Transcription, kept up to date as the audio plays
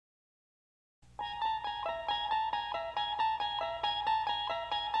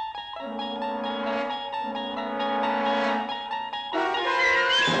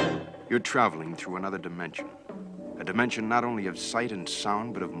You're traveling through another dimension. A dimension not only of sight and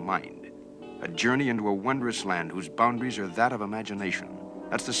sound, but of mind. A journey into a wondrous land whose boundaries are that of imagination.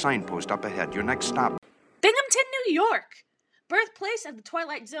 That's the signpost up ahead. Your next stop. Binghamton, New York, birthplace of the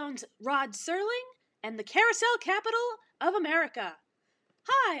Twilight Zone's Rod Serling and the carousel capital of America.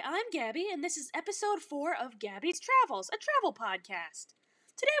 Hi, I'm Gabby, and this is episode 4 of Gabby's Travels, a travel podcast.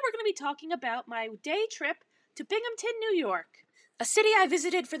 Today we're going to be talking about my day trip to Binghamton, New York, a city I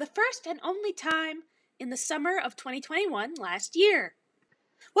visited for the first and only time in the summer of 2021 last year.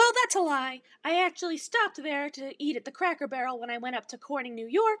 Well, that's a lie. I actually stopped there to eat at the Cracker Barrel when I went up to Corning, New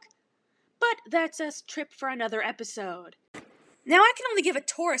York, but that's a trip for another episode. Now, I can only give a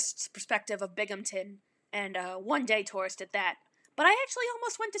tourist's perspective of Binghamton, and a one-day tourist at that, but I actually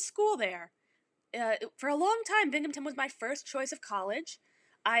almost went to school there. For a long time, Binghamton was my first choice of college.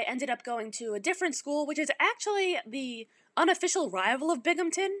 I ended up going to a different school, which is actually the unofficial rival of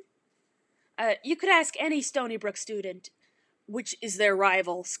Binghamton. You could ask any Stony Brook student which is their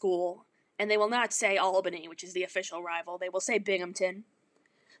rival school, and they will not say Albany, which is the official rival. They will say Binghamton.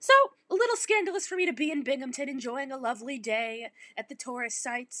 So, a little scandalous for me to be in Binghamton enjoying a lovely day at the tourist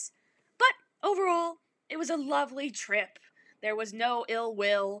sites. But, overall, it was a lovely trip. There was no ill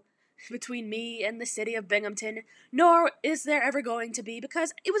will between me and the city of Binghamton, nor is there ever going to be,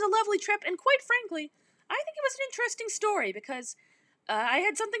 because it was a lovely trip, and quite frankly, I think it was an interesting story, because I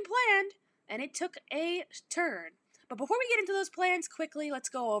had something planned, and it took a turn. But before we get into those plans, quickly, let's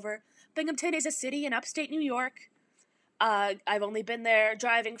go over. Binghamton is a city in upstate New York. I've only been there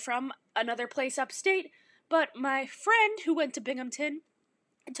driving from another place upstate, but my friend who went to Binghamton,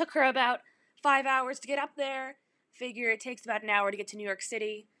 it took her about 5 hours to get up there. Figure it takes about an hour to get to New York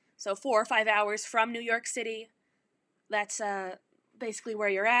City, so 4 or 5 hours from New York City. That's basically where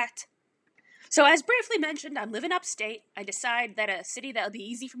you're at. So as briefly mentioned, I'm living upstate. I decide that a city that would be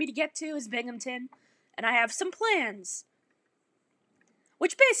easy for me to get to is Binghamton, and I have some plans,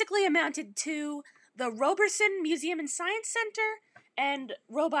 which basically amounted to the Roberson Museum and Science Center and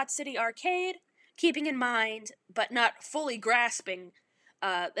Robot City Arcade, keeping in mind, but not fully grasping,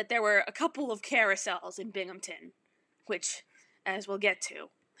 that there were a couple of carousels in Binghamton, which, as we'll get to,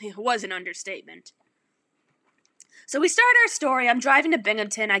 was an understatement. So we start our story. I'm driving to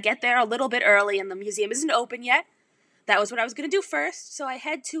Binghamton. I get there a little bit early, and the museum isn't open yet. That was what I was going to do first, so I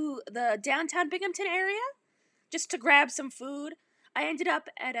head to the downtown Binghamton area just to grab some food. I ended up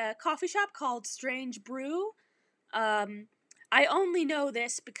at a coffee shop called Strange Brew. I only know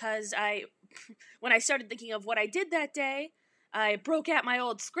this because when I started thinking of what I did that day, I broke out my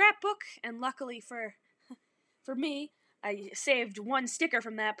old scrapbook, and luckily for me, I saved one sticker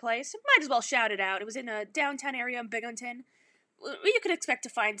from that place. Might as well shout it out. It was in a downtown area in Binghamton. You could expect to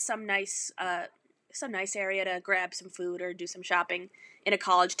find some nice area to grab some food or do some shopping in a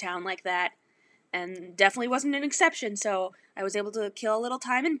college town like that. And definitely wasn't an exception, so I was able to kill a little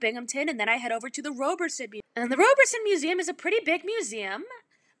time in Binghamton, and then I head over to the Roberson Museum. And the Roberson Museum is a pretty big museum.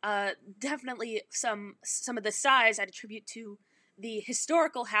 Definitely some of the size I'd attribute to the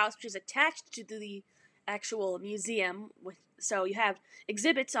historical house, which is attached to the actual museum. So you have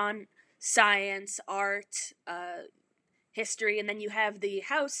exhibits on science, art, history, and then you have the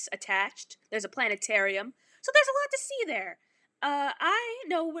house attached. There's a planetarium. So there's a lot to see there. I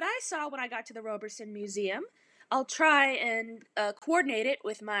know what I saw when I got to the Roberson Museum. I'll try and coordinate it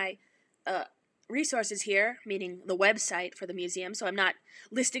with my resources here, meaning the website for the museum, so I'm not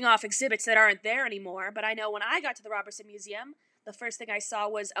listing off exhibits that aren't there anymore, but I know when I got to the Roberson Museum, the first thing I saw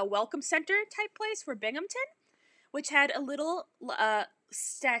was a welcome center type place for Binghamton, which had a little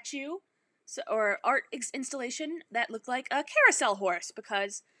statue or art installation that looked like a carousel horse,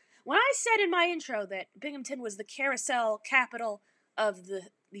 because when I said in my intro that Binghamton was the carousel capital of the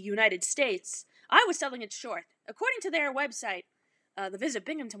United States, I was selling it short. According to their website, the Visit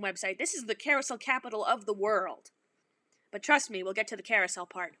Binghamton website, this is the carousel capital of the world. But trust me, we'll get to the carousel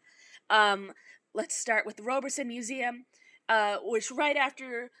part. Let's start with the Roberson Museum, which right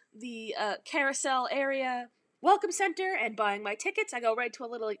after the carousel area welcome center and buying my tickets, I go right to a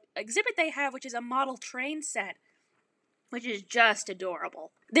little exhibit they have, which is a model train set, which is just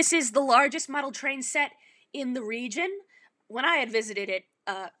adorable. This is the largest model train set in the region. When I had visited it,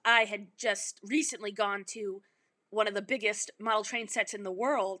 I had just recently gone to one of the biggest model train sets in the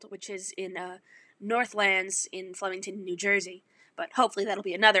world, which is in Northlands in Flemington, New Jersey. But hopefully that'll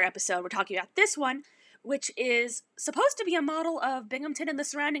be another episode. We're talking about this one, which is supposed to be a model of Binghamton and the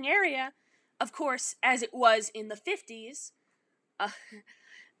surrounding area, of course, as it was in the 50s.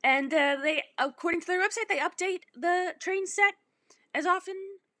 And they, according to their website, they update the train set as often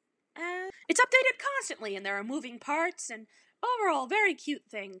as... It's updated constantly, and there are moving parts, and overall, very cute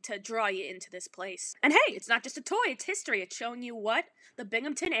thing to draw you into this place. And hey, it's not just a toy, it's history. It's showing you what the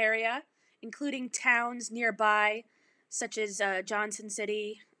Binghamton area, including towns nearby, such as Johnson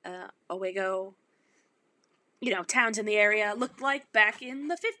City, Owego, towns in the area, looked like back in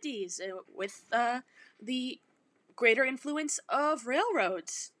the 50s with the greater influence of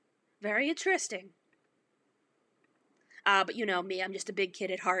railroads. Very interesting. But you know me, I'm just a big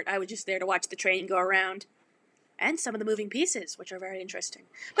kid at heart. I was just there to watch the train go around. And some of the moving pieces, which are very interesting.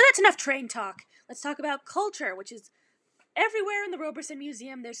 But that's enough train talk. Let's talk about culture, which is everywhere in the Roberson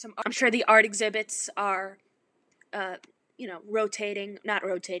Museum. There's some, I'm sure the art exhibits are, rotating, not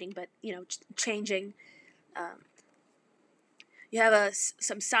rotating, but, changing. You have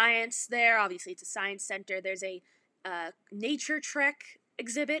some science there. Obviously, it's a science center. There's a nature trek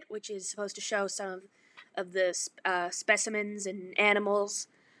exhibit, which is supposed to show some of the specimens and animals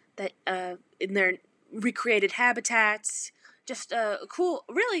that in their recreated habitats. Just a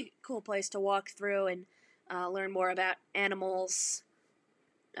really cool place to walk through and learn more about animals,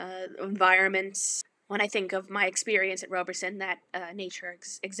 environments. When I think of my experience at Roberson, that nature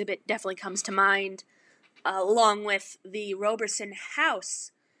exhibit definitely comes to mind, along with the Roberson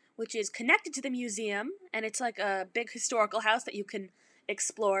House, which is connected to the museum, and it's like a big historical house that you can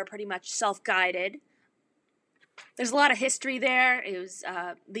explore pretty much self-guided. There's a lot of history there. It was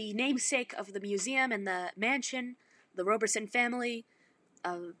the namesake of the museum and the mansion, the Roberson family.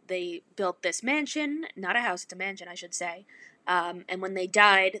 They built this mansion, not a house, it's a mansion, I should say. And when they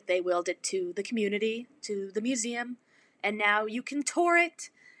died, they willed it to the community, to the museum. And now you can tour it.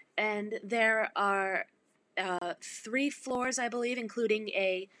 And there are 3 floors, I believe, including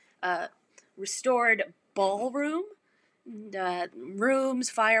a restored ballroom, rooms,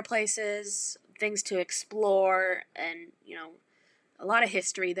 fireplaces, things to explore, and, a lot of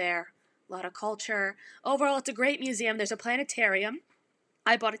history there, a lot of culture. Overall, it's a great museum. There's a planetarium.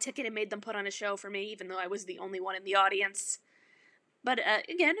 I bought a ticket and made them put on a show for me, even though I was the only one in the audience. But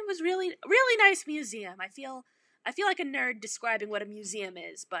again, it was really, really nice museum. I feel like a nerd describing what a museum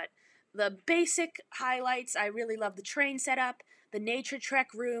is, but the basic highlights, I really love the train setup, the nature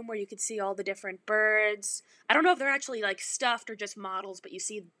trek room where you could see all the different birds. I don't know if they're actually like stuffed or just models, but you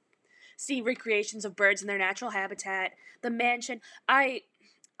see recreations of birds in their natural habitat. The mansion,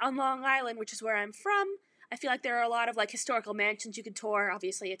 on Long Island, which is where I'm from, I feel like there are a lot of like historical mansions you could tour.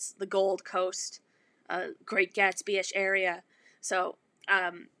 Obviously, it's the Gold Coast, Great Gatsby-ish area. So,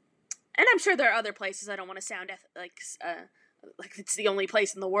 and I'm sure there are other places. I don't want to sound like it's the only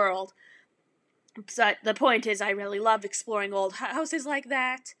place in the world. But the point is, I really love exploring old houses like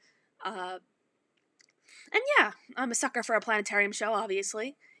that. And yeah, I'm a sucker for a planetarium show,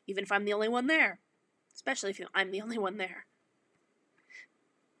 obviously, even if I'm the only one there. Especially if I'm the only one there.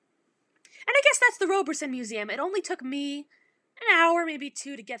 And I guess that's the Roberson Museum. It only took me an hour, maybe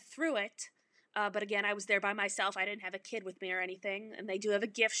 2, to get through it. But again, I was there by myself. I didn't have a kid with me or anything. And they do have a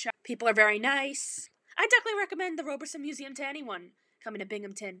gift shop. People are very nice. I definitely recommend the Roberson Museum to anyone coming to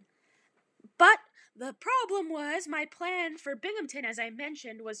Binghamton. But the problem was my plan for Binghamton, as I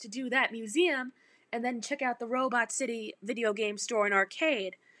mentioned, was to do that museum and then check out the Robot City video game store and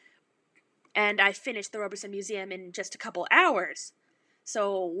arcade. And I finished the Roberson Museum in just a couple hours.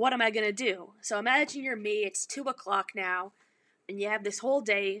 So what am I going to do? So imagine you're me, it's 2 o'clock now, and you have this whole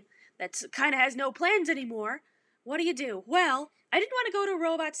day that kind of has no plans anymore. What do? Well, I didn't want to go to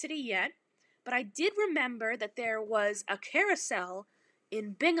Robot City yet, but I did remember that there was a carousel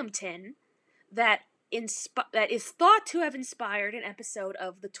in Binghamton that is thought to have inspired an episode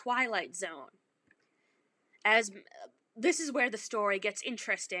of The Twilight Zone. As this is where the story gets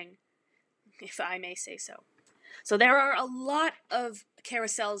interesting, if I may say so. So there are a lot of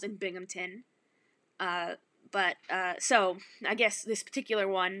carousels in Binghamton, so I guess this particular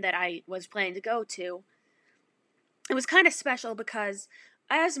one that I was planning to go to, it was kind of special because,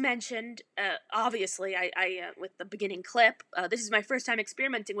 as mentioned, obviously, I with the beginning clip, this is my first time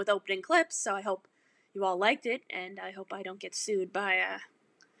experimenting with opening clips, so I hope you all liked it, and I hope I don't get sued by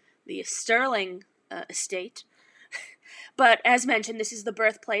the Sterling estate. But as mentioned, this is the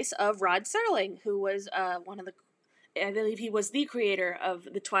birthplace of Rod Serling, who was I believe he was the creator of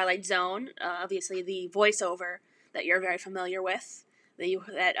The Twilight Zone, obviously the voiceover that you're very familiar with,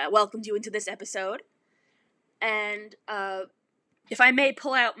 that welcomed you into this episode. And if I may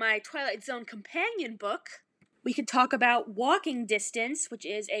pull out my Twilight Zone companion book, we could talk about Walking Distance, which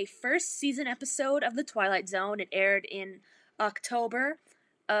is a first season episode of The Twilight Zone. It aired in October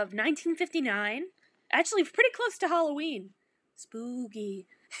of 1959. Actually, pretty close to Halloween. Spooky.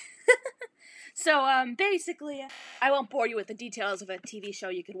 Basically, I won't bore you with the details of a TV show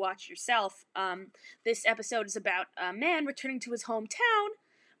you could watch yourself. This episode is about a man returning to his hometown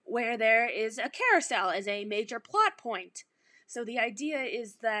where there is a carousel as a major plot point. So the idea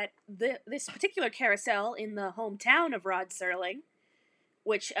is that this particular carousel in the hometown of Rod Serling,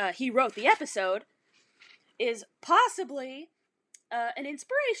 which he wrote the episode, is possibly an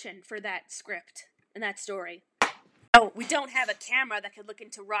inspiration for that script and that story. Oh, we don't have a camera that could look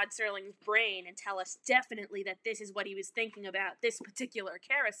into Rod Serling's brain and tell us definitely that this is what he was thinking about, this particular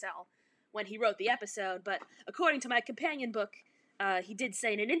carousel, when he wrote the episode, but according to my companion book, he did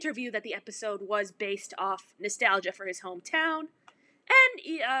say in an interview that the episode was based off nostalgia for his hometown,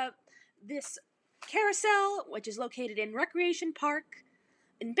 and this carousel, which is located in Recreation Park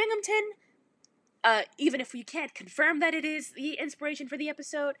in Binghamton, even if we can't confirm that it is the inspiration for the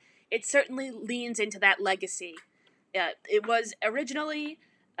episode, it certainly leans into that legacy. It was originally,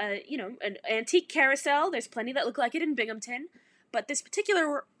 an antique carousel. There's plenty that look like it in Binghamton, but this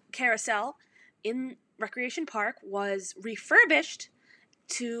particular carousel in Recreation Park was refurbished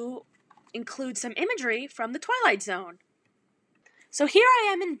to include some imagery from the Twilight Zone. So here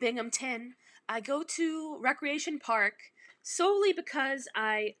I am in Binghamton. I go to Recreation Park solely because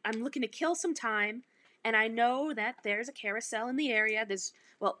I'm looking to kill some time, and I know that there's a carousel in the area. There's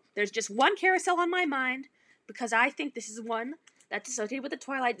just one carousel on my mind, because I think this is one that's associated with the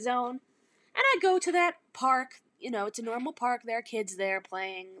Twilight Zone. And I go to that park. It's a normal park. There are kids there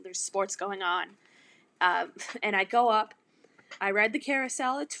playing. There's sports going on. And I go up. I ride the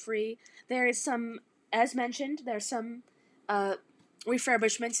carousel. It's free. There is some, as mentioned, there's some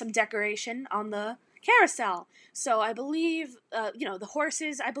refurbishment, some decoration on the carousel. So I believe, the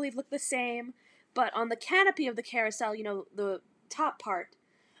horses, I believe, look the same. But on the canopy of the carousel, the top part,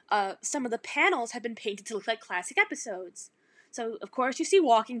 some of the panels have been painted to look like classic episodes. So, of course, you see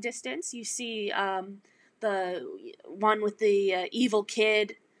Walking Distance. You see the one with the evil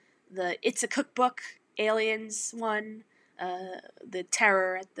kid, the It's a Cookbook, Aliens one, the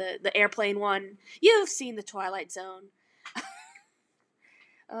Terror at the airplane one. You've seen the Twilight Zone.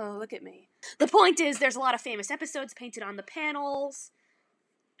 Oh, look at me. The point is, there's a lot of famous episodes painted on the panels.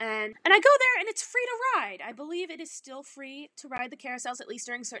 And I go there, and it's free to ride. I believe it is still free to ride the carousels, at least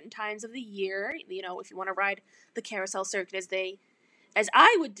during certain times of the year. If you want to ride the carousel circuit as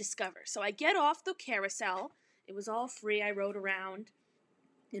I would discover. So I get off the carousel. It was all free. I rode around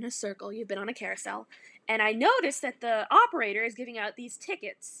in a circle. You've been on a carousel. And I noticed that the operator is giving out these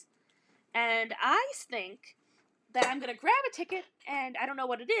tickets. And I think that I'm going to grab a ticket, and I don't know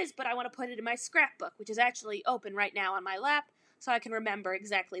what it is, but I want to put it in my scrapbook, which is actually open right now on my lap, so I can remember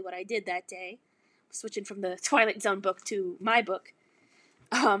exactly what I did that day. Switching from the Twilight Zone book to my book.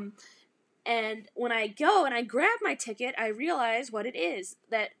 And when I go and I grab my ticket, I realize what it is.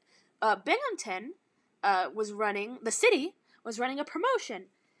 That Binghamton the city was running a promotion.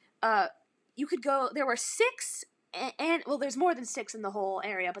 You could go, there were 6, there's more than 6 in the whole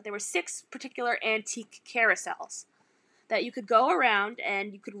area, but there were 6 particular antique carousels that you could go around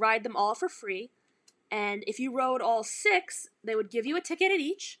and you could ride them all for free. And if you rode all 6, they would give you a ticket at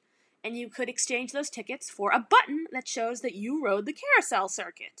each, and you could exchange those tickets for a button that shows that you rode the carousel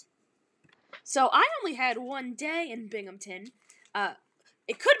circuit. So I only had one day in Binghamton.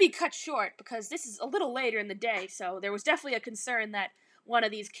 It could be cut short because this is a little later in the day, so there was definitely a concern that one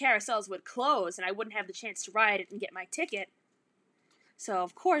of these carousels would close and I wouldn't have the chance to ride it and get my ticket. So,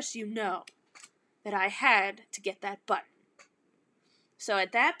 of course, that I had to get that button. So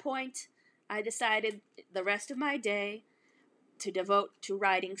at that point, I decided the rest of my day to devote to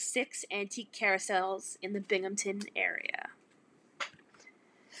riding 6 antique carousels in the Binghamton area.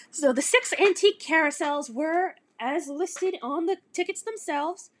 So the 6 antique carousels were, as listed on the tickets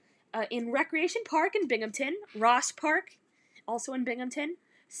themselves, in Recreation Park in Binghamton, Ross Park, also in Binghamton,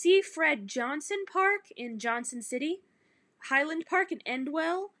 C. Fred Johnson Park in Johnson City, Highland Park in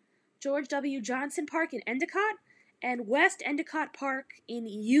Endwell, George W. Johnson Park in Endicott, and West Endicott Park in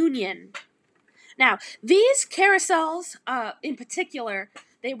Union. Now, these carousels, in particular,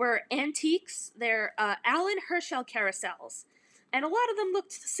 they were antiques. They're Alan Herschel carousels. And a lot of them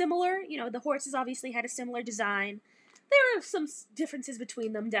looked similar. The horses obviously had a similar design. There were some differences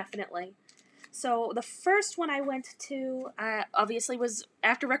between them, definitely. So the first one I went to, obviously, was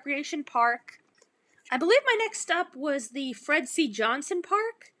after Recreation Park. I believe my next stop was the Fred C. Johnson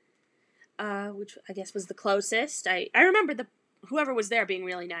Park, which I guess was the closest. I remember whoever was there being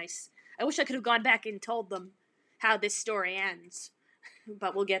really nice. I wish I could have gone back and told them how this story ends,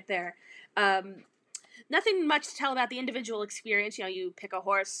 but we'll get there. Nothing much to tell about the individual experience. You pick a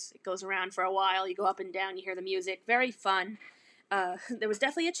horse, it goes around for a while, you go up and down, you hear the music. Very fun. there was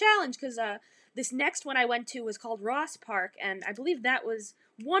definitely a challenge, because this next one I went to was called Ross Park, and I believe that was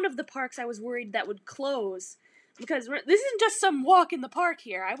one of the parks I was worried that would close, because this isn't just some walk in the park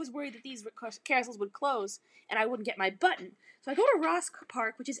here. I was worried that these carousels would close and I wouldn't get my button. So I go to Ross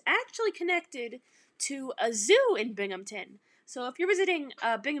Park, which is actually connected to a zoo in Binghamton. So if you're visiting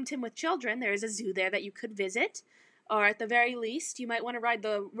Binghamton with children, there is a zoo there that you could visit, or at the very least, you might want to ride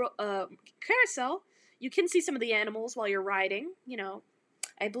the carousel. You can see some of the animals while you're riding. You know,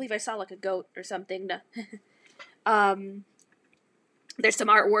 I believe I saw like a goat or something. There's some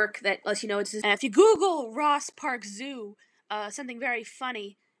artwork that lets you know it's. And if you Google Ross Park Zoo, something very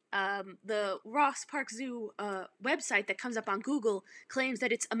funny. The Ross Park Zoo website that comes up on Google claims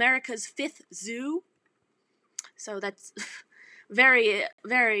that it's America's 5th zoo. So that's very,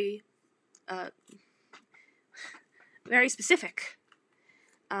 very, very specific.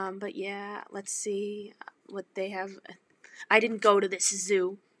 But yeah, let's see what they have. I didn't go to this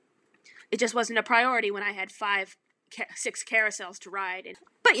zoo. It just wasn't a priority when I had 6 carousels to ride.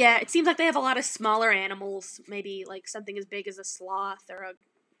 But yeah, it seems like they have a lot of smaller animals. Maybe like something as big as a sloth or a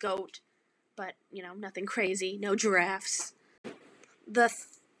goat. But, you know, nothing crazy. No giraffes. The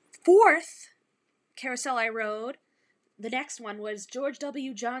 4th carousel I rode, the next one, was George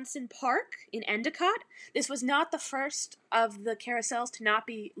W. Johnson Park in Endicott. This was not the first of the carousels to not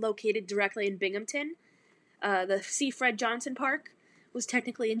be located directly in Binghamton. The C. Fred Johnson Park was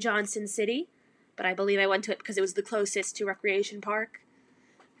technically in Johnson City, but I believe I went to it because it was the closest to Recreation Park.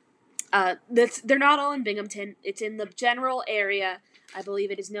 They're not all in Binghamton. It's in the general area. I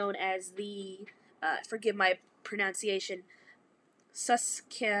believe it is known as the, forgive my pronunciation,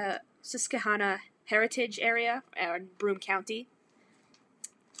 Susquehanna Heritage Area in Broome County.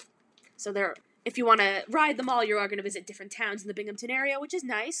 So if you want to ride them all, you are going to visit different towns in the Binghamton area, which is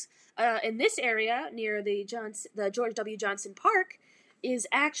nice. In this area, near the George W. Johnson Park, is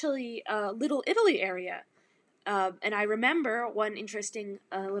actually a Little Italy area. And I remember one interesting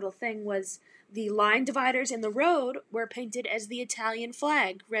little thing was the line dividers in the road were painted as the Italian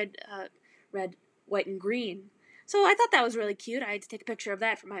flag, red, white, and green. So I thought that was really cute. I had to take a picture of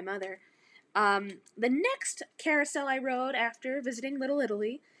that for my mother. The next carousel I rode after visiting Little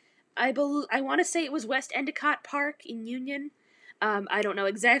Italy, I want to say it was West Endicott Park in Union. I don't know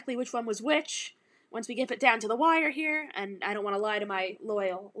exactly which one was which. Once we get it down to the wire here, and I don't want to lie to my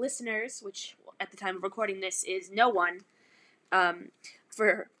loyal listeners, which at the time of recording this is no one,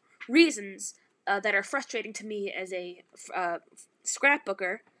 for reasons that are frustrating to me as a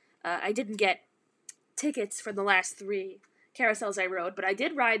scrapbooker. I didn't get tickets for the last 3 carousels I rode, but I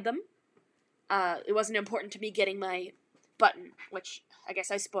did ride them. It wasn't important to me getting my button, which I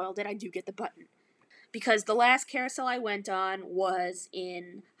guess I spoiled it. I do get the button. Because the last carousel I went on was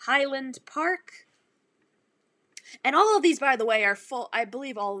in Highland Park. And all of these, by the way, are full. I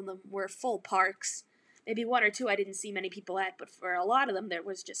believe all of them were full parks. Maybe 1 or 2 I didn't see many people at, but for a lot of them, there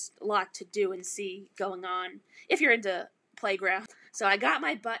was just a lot to do and see going on, if you're into playground. So I got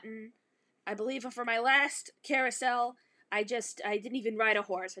my button. I believe for my last carousel, I didn't even ride a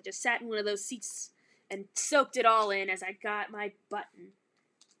horse. I just sat in one of those seats and soaked it all in as I got my button.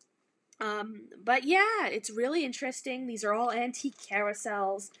 But yeah, it's really interesting. These are all antique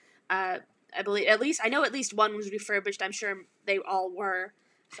carousels. I believe I know at least one was refurbished. I'm sure they all were.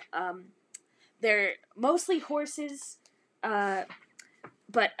 They're mostly horses, but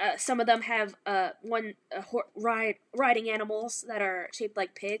some of them have riding animals that are shaped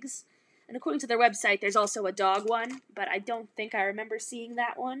like pigs. And according to their website, there's also a dog one, but I don't think I remember seeing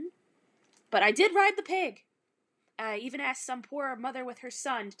that one. But I did ride the pig. I even asked some poor mother with her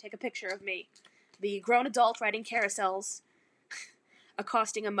son to take a picture of me, the grown adult riding carousels,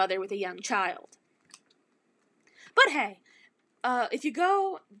 accosting a mother with a young child. But hey, if you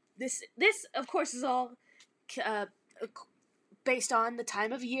go, this of course is all based on the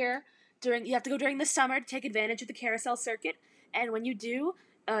time of year. You have to go during the summer to take advantage of the carousel circuit, and when you do,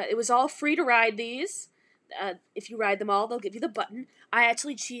 it was all free to ride these. If you ride them all, they'll give you the button. I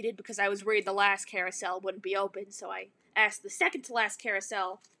actually cheated because I was worried the last carousel wouldn't be open, so I asked the second to last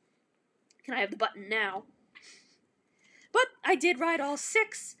carousel, can I have the button now? But I did ride all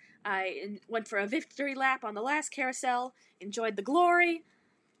 6. I went for a victory lap on the last carousel, enjoyed the glory,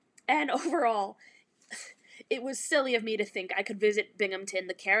 and overall, it was silly of me to think I could visit Binghamton,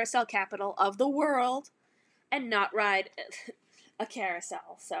 the carousel capital of the world, and not ride a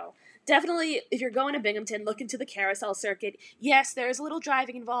carousel. So definitely, if you're going to Binghamton, look into the carousel circuit. Yes, there is a little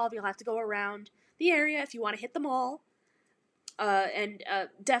driving involved. You'll have to go around the area if you want to hit them all. And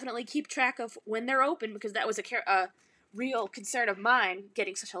definitely keep track of when they're open, because that was a real concern of mine,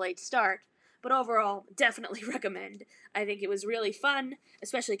 getting such a late start. but overall, definitely recommend. I think it was really fun,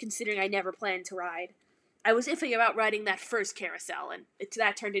 especially considering I never planned to ride. I was iffy about riding that first carousel, and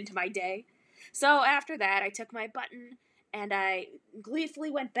that turned into my day. So after that, I took my button, and I gleefully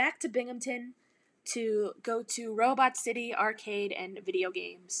went back to Binghamton to go to Robot City Arcade and Video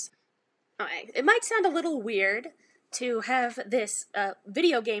Games. Okay, it might sound a little weird to have this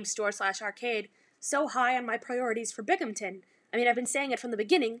video game store / arcade so high on my priorities for Binghamton. I mean, I've been saying it from the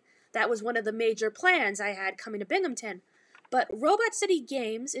beginning. That was one of the major plans I had coming to Binghamton. But Robot City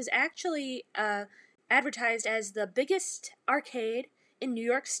Games is actually advertised as the biggest arcade in New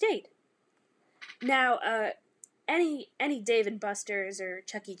York State. Now, any Dave & Buster's or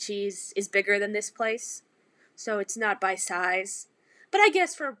Chuck E. Cheese is bigger than this place, so it's not by size. But I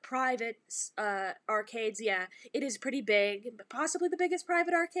guess for private arcades, yeah, it is pretty big. Possibly the biggest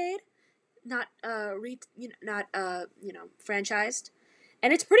private arcade, not franchised.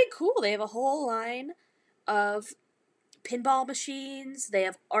 And it's pretty cool. They have a whole line of pinball machines. They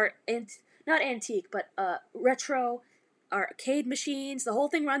have not antique, but retro arcade machines. The whole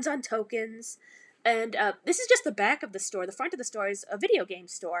thing runs on tokens. And this is just the back of the store. The front of the store is a video game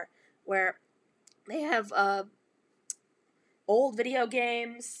store where they have old video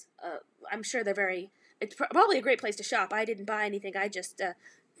games. I'm sure it's probably a great place to shop. I didn't buy anything. I just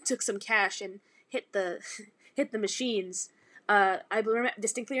took some cash and hit the machines. I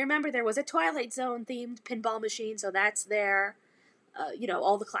distinctly remember there was a Twilight Zone themed pinball machine, so that's there.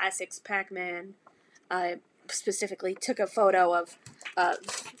 All the classics, Pac-Man. I specifically took a photo of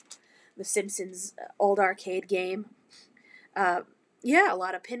the Simpsons old arcade game. A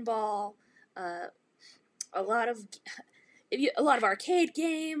lot of pinball. A lot of arcade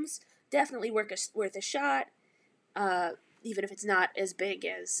games. Definitely worth a shot. Even if it's not as big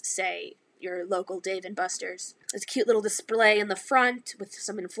as, say, your local Dave & Buster's. There's a cute little display in the front with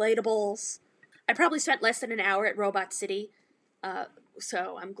some inflatables. I probably spent less than an hour at Robot City,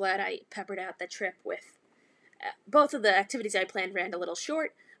 so I'm glad I peppered out the trip with both of the activities I planned ran a little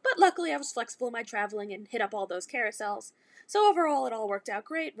short, but luckily I was flexible in my traveling and hit up all those carousels. So overall, it all worked out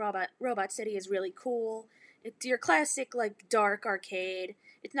great. Robot City is really cool. It's your classic, dark arcade.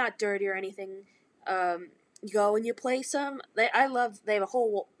 It's not dirty or anything. You go and you play some. They have a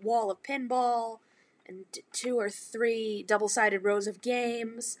whole wall of pinball and 2 or 3 double-sided rows of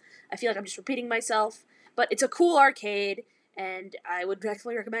games. I feel like I'm just repeating myself, but it's a cool arcade, and I would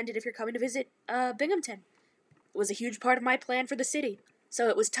definitely recommend it if you're coming to visit Binghamton. It was a huge part of my plan for the city. So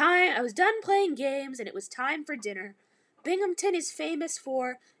it was time. I was done playing games, and it was time for dinner. Binghamton is famous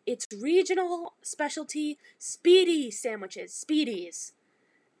for its regional specialty Speedy sandwiches, Speedies.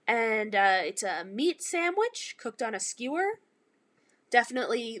 And it's a meat sandwich cooked on a skewer.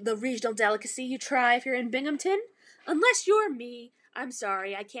 Definitely the regional delicacy you try if you're in Binghamton. Unless you're me, I'm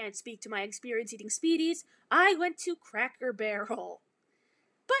sorry, I can't speak to my experience eating Speedies. I went to Cracker Barrel.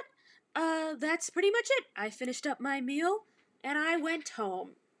 But that's pretty much it. I finished up my meal, and I went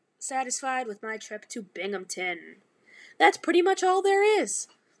home, satisfied with my trip to Binghamton. That's pretty much all there is.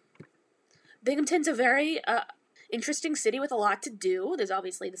 Binghamton's a very interesting city with a lot to do. There's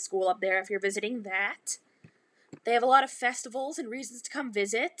obviously the school up there if you're visiting that. They have a lot of festivals and reasons to come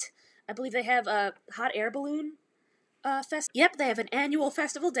visit. I believe they have a hot air balloon festival. Yep, they have an annual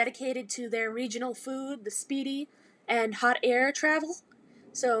festival dedicated to their regional food, the Speedy, and hot air travel.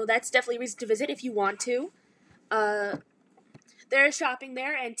 So that's definitely a reason to visit if you want to. There's shopping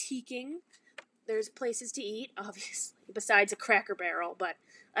there, antiquing. There's places to eat, obviously, besides a Cracker Barrel, but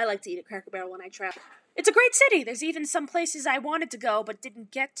I like to eat at Cracker Barrel when I travel. It's a great city. There's even some places I wanted to go but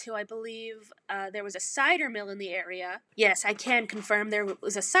didn't get to. I believe there was a cider mill in the area. Yes, I can confirm there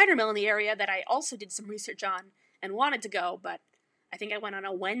was a cider mill in the area that I also did some research on and wanted to go, but I think I went on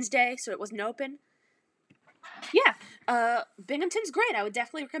a Wednesday, so it wasn't open. Yeah, Binghamton's great. I would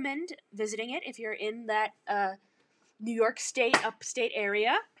definitely recommend visiting it if you're in that New York State, upstate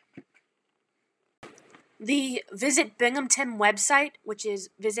area. The Visit Binghamton website, which is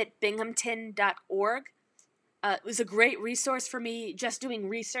visitbinghamton.org, was a great resource for me just doing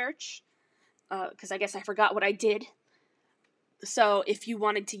research, because I guess I forgot what I did. So if you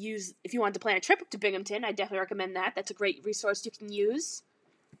wanted to plan a trip to Binghamton, I definitely recommend that. That's a great resource you can use.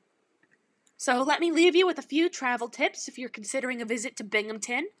 So let me leave you with a few travel tips if you're considering a visit to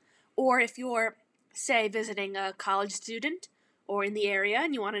Binghamton, or if you're, say, visiting a college student or in the area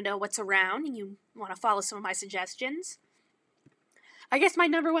and you want to know what's around and you want to follow some of my suggestions. I guess my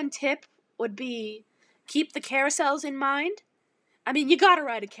number one tip would be keep the carousels in mind. I mean, you gotta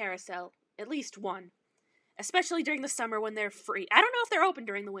ride a carousel, at least one, especially during the summer when they're free. I don't know if they're open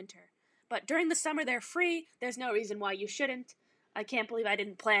during the winter, but during the summer they're free. There's no reason why you shouldn't. I can't believe I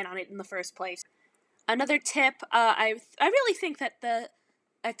didn't plan on it in the first place. Another tip, I really think that the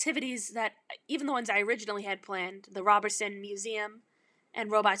activities that, even the ones I originally had planned, the Roberson Museum and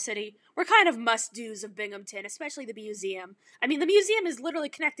Robot City, were kind of must-dos of Binghamton, especially the museum. I mean, the museum is literally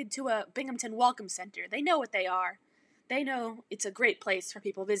connected to a Binghamton Welcome Center. They know what they are. They know it's a great place for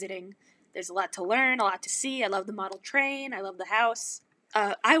people visiting. There's a lot to learn, a lot to see. I love the model train. I love the house.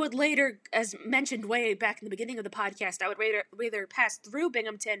 I would later, as mentioned way back in the beginning of the podcast, I would rather pass through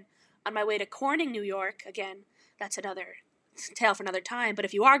Binghamton on my way to Corning, New York. Again, that's another tale for another time. But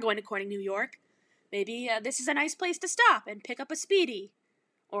if you are going to Corning, New York, maybe this is a nice place to stop and pick up a Speedy.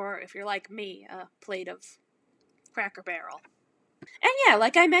 Or if you're like me, a plate of Cracker Barrel. And yeah,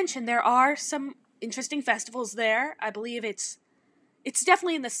 like I mentioned, there are some interesting festivals there. I believe it's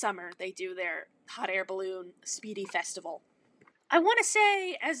definitely in the summer they do their hot air balloon Speedy Festival. I want to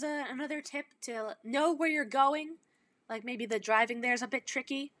say, as another tip, to know where you're going. Like, maybe the driving there's a bit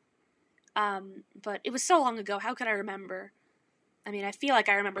tricky. But it was so long ago, how could I remember? I mean, I feel like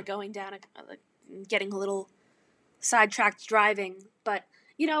I remember going down, getting a little sidetracked driving. But,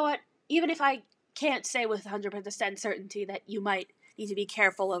 you know what? Even if I can't say with 100% certainty that you might need to be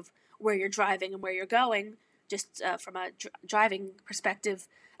careful of where you're driving and where you're going, just from a driving perspective,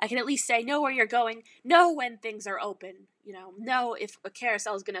 I can at least say know where you're going, know when things are open, know if a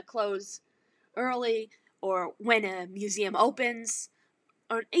carousel is going to close early or when a museum opens,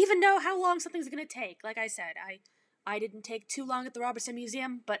 or even know how long something's going to take. Like I said, I didn't take too long at the Roberson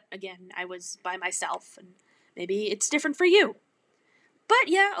Museum, but again, I was by myself, and maybe it's different for you. But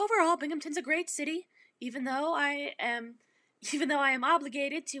yeah, overall, Binghamton's a great city. Even though I am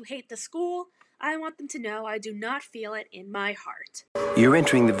obligated to hate the school, I want them to know I do not feel it in my heart. You're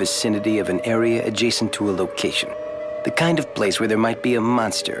entering the vicinity of an area adjacent to a location. The kind of place where there might be a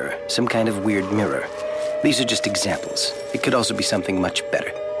monster or some kind of weird mirror. These are just examples. It could also be something much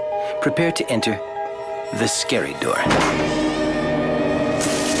better. Prepare to enter the scary door.